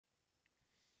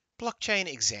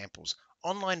Blockchain examples: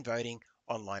 online voting,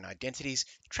 online identities,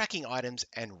 tracking items,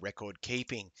 and record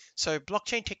keeping. So,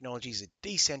 blockchain technologies are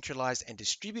decentralized and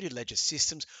distributed ledger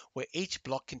systems where each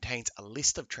block contains a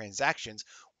list of transactions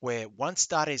where once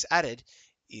data is added,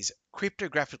 is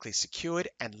cryptographically secured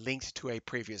and linked to a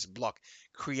previous block,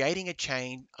 creating a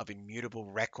chain of immutable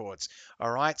records.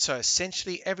 All right, so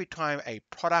essentially, every time a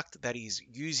product that is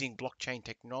using blockchain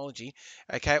technology,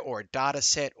 okay, or a data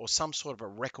set or some sort of a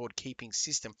record keeping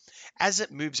system, as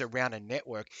it moves around a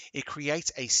network, it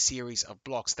creates a series of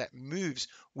blocks that moves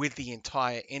with the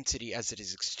entire entity as it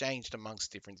is exchanged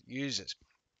amongst different users.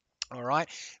 All right.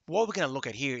 What we're going to look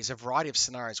at here is a variety of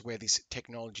scenarios where this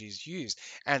technology is used,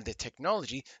 and the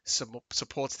technology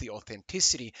supports the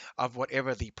authenticity of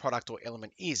whatever the product or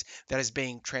element is that is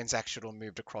being transacted or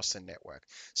moved across the network.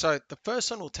 So the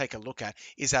first one we'll take a look at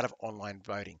is that of online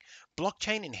voting.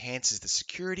 Blockchain enhances the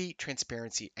security,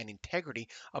 transparency, and integrity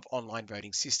of online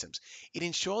voting systems. It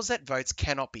ensures that votes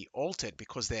cannot be altered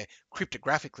because they're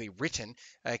cryptographically written,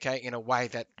 okay, in a way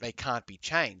that they can't be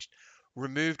changed,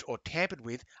 removed, or tampered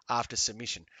with after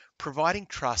submission, providing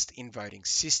trust in voting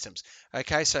systems.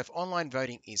 Okay, so if online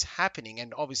voting is happening,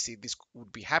 and obviously this would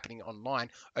be happening online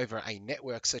over a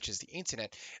network such as the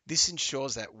internet, this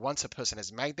ensures that once a person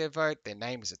has made their vote, their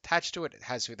name is attached to it, it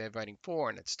has who they're voting for,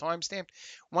 and it's timestamped.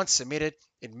 Once submitted,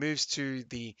 it moves to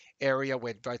the area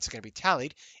where votes are going to be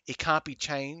tallied. It can't be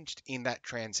changed in that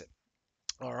transit.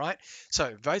 All right,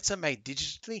 so votes are made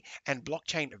digitally and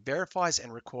blockchain verifies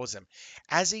and records them.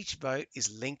 As each vote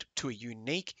is linked to a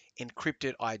unique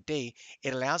encrypted ID,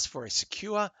 it allows for a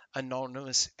secure,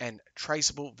 anonymous, and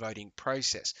traceable voting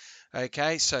process.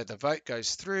 Okay, so the vote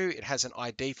goes through, it has an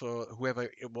ID for whoever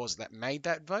it was that made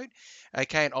that vote.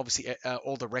 Okay, and obviously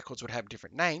all the records would have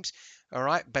different names. All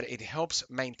right, but it helps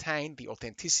maintain the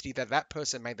authenticity that that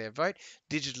person made their vote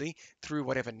digitally through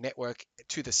whatever network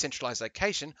to the centralized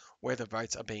location where the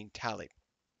votes are being tallied.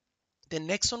 The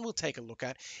next one we'll take a look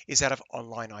at is that of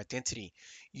online identity.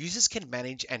 Users can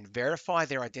manage and verify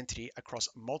their identity across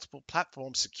multiple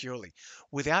platforms securely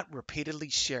without repeatedly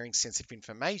sharing sensitive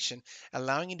information,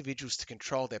 allowing individuals to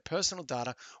control their personal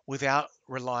data without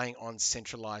relying on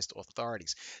centralized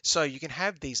authorities. So you can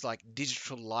have these like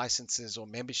digital licenses or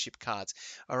membership cards,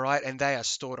 all right, and they are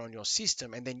stored on your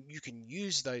system, and then you can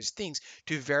use those things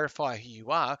to verify who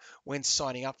you are when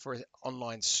signing up for an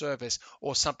online service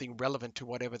or something relevant to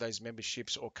whatever those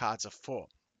memberships or cards are for.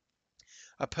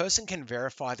 A person can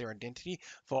verify their identity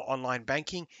for online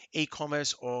banking,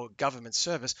 e-commerce, or government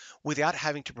service without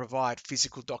having to provide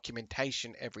physical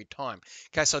documentation every time.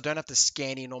 Okay, so I don't have to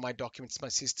scan in all my documents to my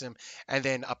system and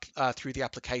then through the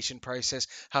application process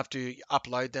have to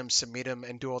upload them, submit them,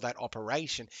 and do all that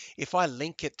operation. If I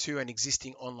link it to an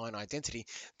existing online identity,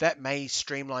 that may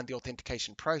streamline the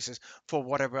authentication process for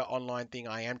whatever online thing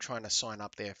I am trying to sign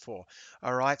up there for.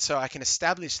 All right, so I can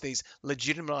establish these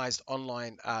legitimized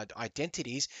online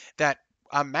identities that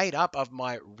are made up of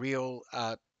my real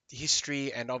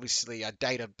history and obviously a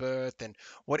date of birth and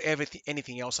whatever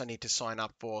anything else I need to sign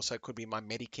up for. So it could be my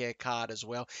Medicare card as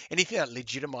well. Anything that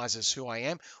legitimizes who I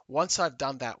am. Once I've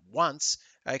done that once,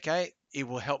 okay, it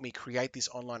will help me create this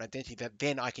online identity that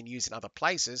then I can use in other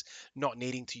places, not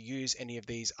needing to use any of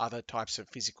these other types of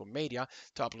physical media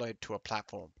to upload to a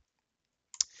platform.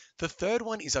 The third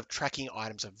one is of tracking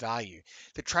items of value,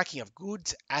 the tracking of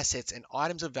goods, assets, and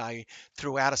items of value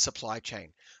throughout a supply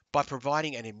chain. By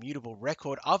providing an immutable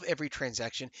record of every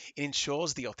transaction, it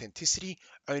ensures the authenticity,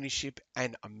 ownership,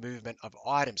 and a movement of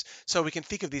items. So we can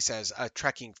think of this as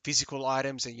tracking physical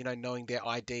items and knowing their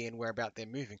ID and whereabout they're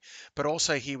moving. But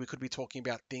also here we could be talking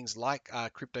about things like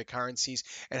cryptocurrencies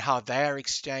and how they are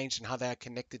exchanged and how they are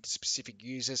connected to specific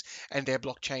users and their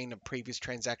blockchain of previous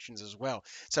transactions as well.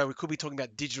 So we could be talking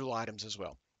about digital items as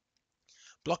well.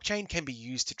 Blockchain can be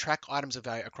used to track items of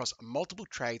value across multiple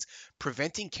trades,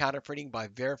 preventing counterfeiting by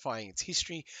verifying its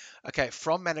history, okay,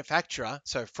 from manufacturer,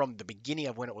 so from the beginning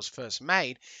of when it was first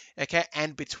made, okay,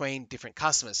 and between different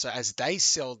customers. So as they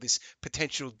sell this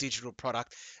potential digital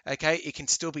product, okay, it can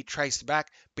still be traced back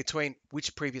between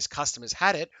which previous customers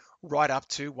had it right up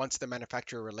to once the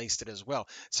manufacturer released it as well.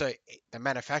 So the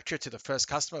manufacturer to the first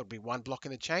customer would be one block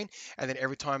in the chain, and then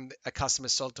every time a customer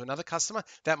sold to another customer,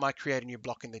 that might create a new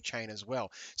block in the chain as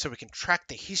well. So we can track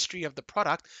the history of the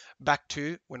product back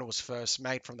to when it was first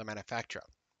made from the manufacturer.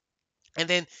 And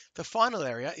then the final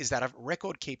area is that of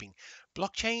record keeping.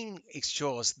 Blockchain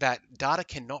ensures that data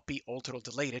cannot be altered or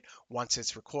deleted once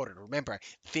it's recorded. Remember,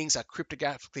 things are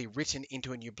cryptographically written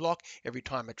into a new block every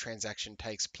time a transaction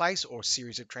takes place or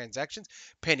series of transactions,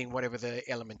 pending whatever the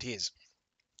element is.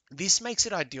 This makes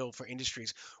it ideal for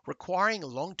industries requiring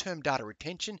long-term data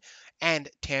retention and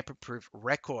tamper-proof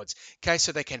records. Okay,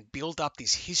 so they can build up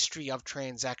this history of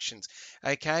transactions,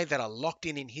 okay, that are locked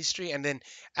in history, and then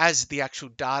as the actual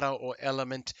data or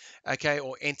element, okay,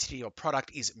 or entity or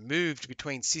product is moved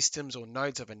between systems or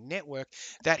nodes of a network,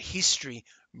 that history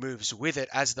moves with it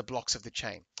as the blocks of the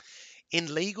chain.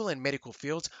 In legal and medical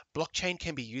fields, blockchain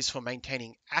can be used for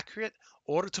maintaining accurate,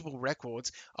 auditable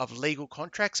records of legal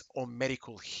contracts or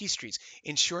medical histories,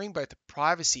 ensuring both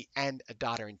privacy and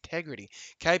data integrity.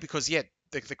 Okay, because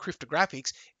the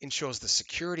cryptographics ensures the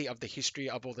security of the history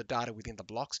of all the data within the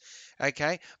blocks.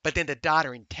 Okay, but then the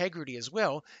data integrity as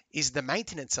well is the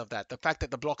maintenance of that. The fact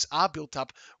that the blocks are built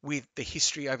up with the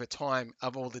history over time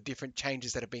of all the different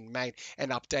changes that have been made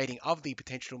and updating of the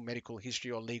potential medical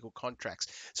history or legal contracts.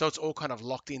 So it's all kind of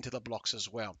locked into the blocks as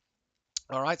well.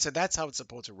 All right, so that's how it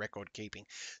supports a record keeping.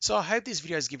 So I hope this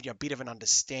video has given you a bit of an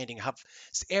understanding of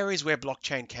areas where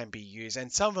blockchain can be used. And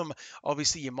some of them,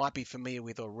 obviously, you might be familiar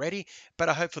with already, but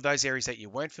I hope for those areas that you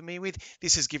weren't familiar with,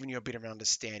 this has given you a bit of an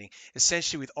understanding.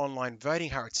 Essentially, with online voting,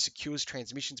 how it secures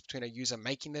transmissions between a user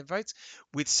making their votes,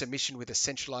 with submission with a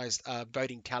centralized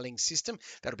voting tallying system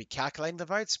that'll be calculating the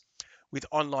votes, with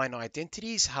online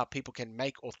identities, how people can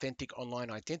make authentic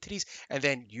online identities and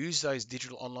then use those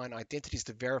digital online identities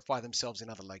to verify themselves in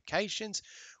other locations,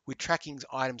 with tracking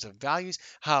items of values,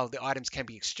 how the items can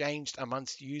be exchanged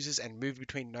amongst users and moved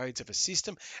between nodes of a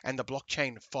system, and the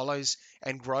blockchain follows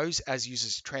and grows as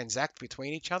users transact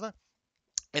between each other.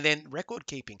 And then record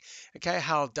keeping, okay,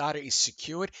 how data is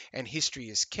secured and history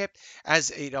is kept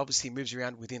as it obviously moves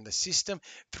around within the system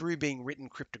through being written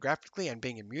cryptographically and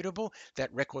being immutable,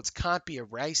 that records can't be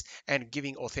erased and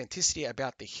giving authenticity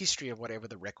about the history of whatever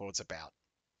the record's about.